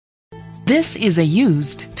This is a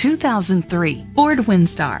used 2003 Ford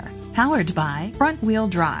Windstar, powered by front-wheel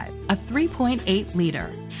drive, a 3.8-liter,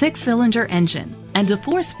 6-cylinder engine, and a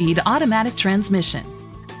 4-speed automatic transmission.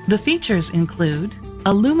 The features include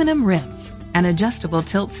aluminum rims, an adjustable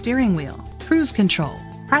tilt steering wheel, cruise control,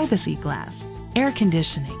 privacy glass, air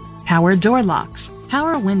conditioning, power door locks,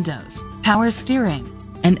 power windows, power steering,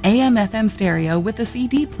 an AM/FM stereo with a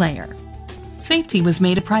CD player. Safety was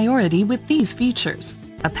made a priority with these features: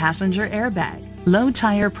 a passenger airbag, low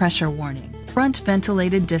tire pressure warning, front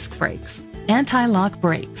ventilated disc brakes, anti-lock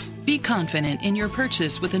brakes. Be confident in your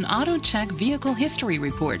purchase with an AutoCheck Vehicle History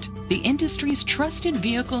Report, the industry's trusted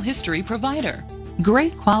vehicle history provider.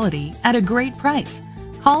 Great quality at a great price.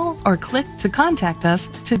 Call or click to contact us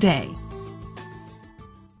today.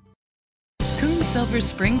 Koons Silver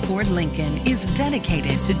Spring Ford Lincoln is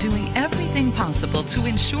dedicated to doing everything possible to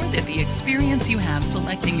ensure that the experience you have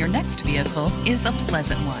selecting your next vehicle is a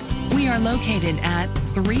pleasant one. We are located at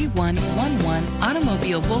 3111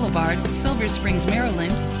 Automobile Boulevard, Silver Springs,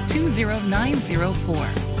 Maryland,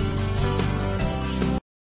 20904.